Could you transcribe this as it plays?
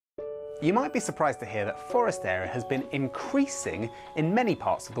You might be surprised to hear that forest area has been increasing in many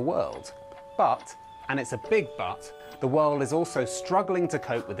parts of the world. But, and it's a big but, the world is also struggling to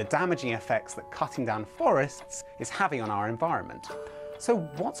cope with the damaging effects that cutting down forests is having on our environment. So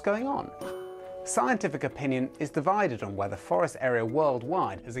what's going on? Scientific opinion is divided on whether forest area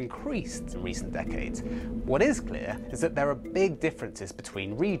worldwide has increased in recent decades. What is clear is that there are big differences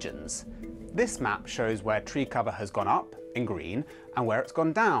between regions. This map shows where tree cover has gone up, in green, and where it's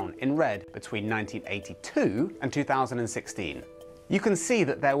gone down, in red, between 1982 and 2016. You can see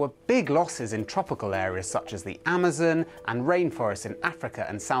that there were big losses in tropical areas such as the Amazon and rainforests in Africa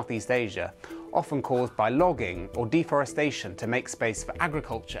and Southeast Asia, often caused by logging or deforestation to make space for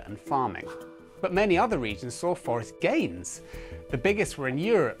agriculture and farming. But many other regions saw forest gains. The biggest were in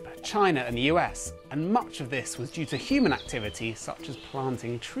Europe, China and the US, and much of this was due to human activity such as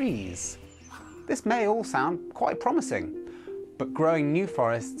planting trees. This may all sound quite promising, but growing new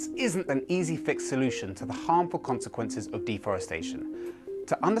forests isn't an easy fixed solution to the harmful consequences of deforestation.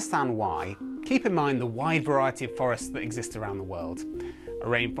 To understand why, keep in mind the wide variety of forests that exist around the world. A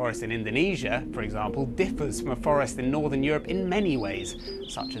rainforest in Indonesia, for example, differs from a forest in Northern Europe in many ways,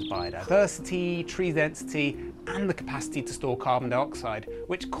 such as biodiversity, tree density, and the capacity to store carbon dioxide,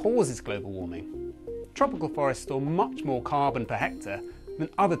 which causes global warming. Tropical forests store much more carbon per hectare than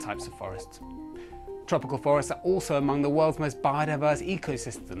other types of forests. Tropical forests are also among the world's most biodiverse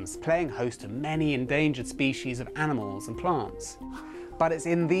ecosystems, playing host to many endangered species of animals and plants. But it's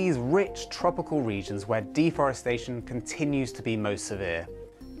in these rich tropical regions where deforestation continues to be most severe.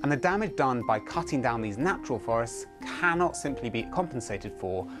 And the damage done by cutting down these natural forests cannot simply be compensated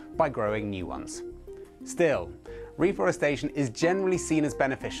for by growing new ones. Still, reforestation is generally seen as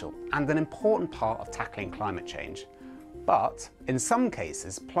beneficial and an important part of tackling climate change. But in some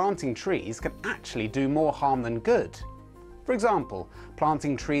cases, planting trees can actually do more harm than good. For example,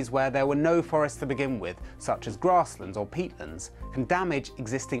 planting trees where there were no forests to begin with, such as grasslands or peatlands, can damage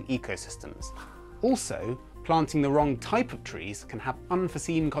existing ecosystems. Also, planting the wrong type of trees can have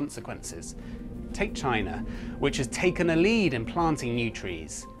unforeseen consequences. Take China, which has taken a lead in planting new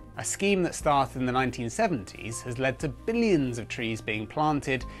trees. A scheme that started in the 1970s has led to billions of trees being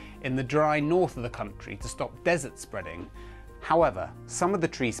planted in the dry north of the country to stop desert spreading. However, some of the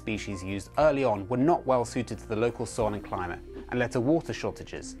tree species used early on were not well suited to the local soil and climate and led to water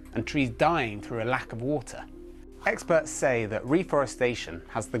shortages and trees dying through a lack of water. Experts say that reforestation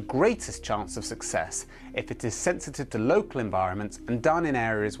has the greatest chance of success if it is sensitive to local environments and done in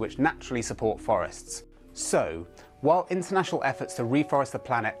areas which naturally support forests. So, while international efforts to reforest the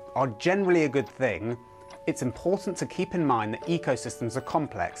planet are generally a good thing, it's important to keep in mind that ecosystems are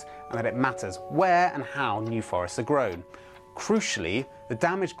complex and that it matters where and how new forests are grown. Crucially, the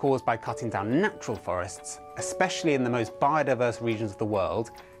damage caused by cutting down natural forests, especially in the most biodiverse regions of the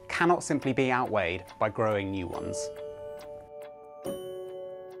world, cannot simply be outweighed by growing new ones.